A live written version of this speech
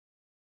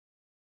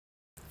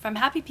from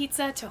happy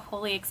pizza to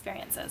holy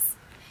experiences.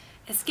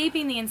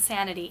 Escaping the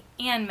insanity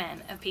and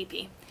men of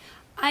PP,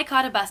 I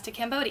caught a bus to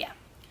Cambodia.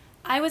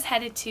 I was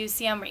headed to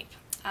Siem Reap,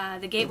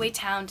 the gateway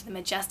town to the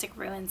majestic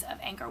ruins of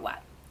Angkor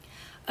Wat.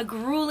 A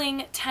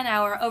grueling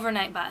 10-hour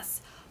overnight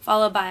bus,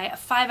 followed by a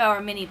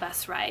 5-hour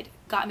minibus ride,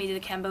 got me to the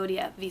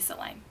Cambodia visa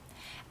line.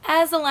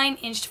 As the line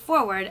inched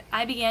forward,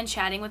 I began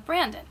chatting with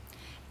Brandon,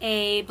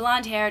 a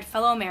blonde-haired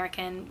fellow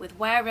American with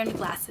wire-rimmed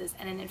glasses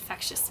and an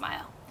infectious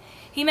smile.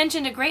 He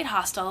mentioned a great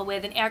hostel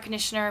with an air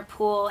conditioner,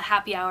 pool,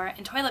 happy hour,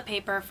 and toilet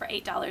paper for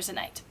 $8 a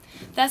night,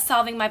 thus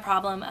solving my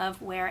problem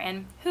of where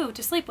and who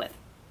to sleep with.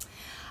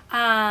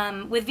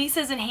 With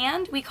visas in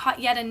hand, we caught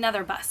yet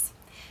another bus.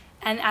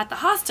 And at the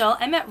hostel,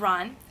 I met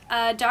Ron,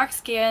 a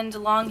dark-skinned,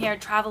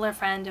 long-haired traveler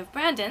friend of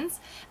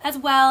Brandon's, as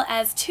well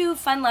as two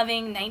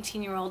fun-loving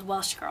 19-year-old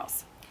Welsh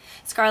girls,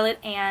 Scarlett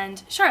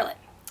and Charlotte,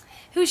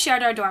 who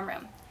shared our dorm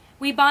room.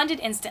 We bonded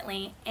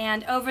instantly,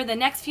 and over the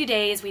next few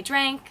days we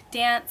drank,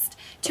 danced,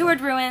 toured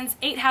ruins,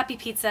 ate happy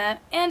pizza,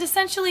 and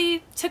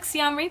essentially took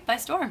Siem Reap by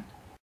storm.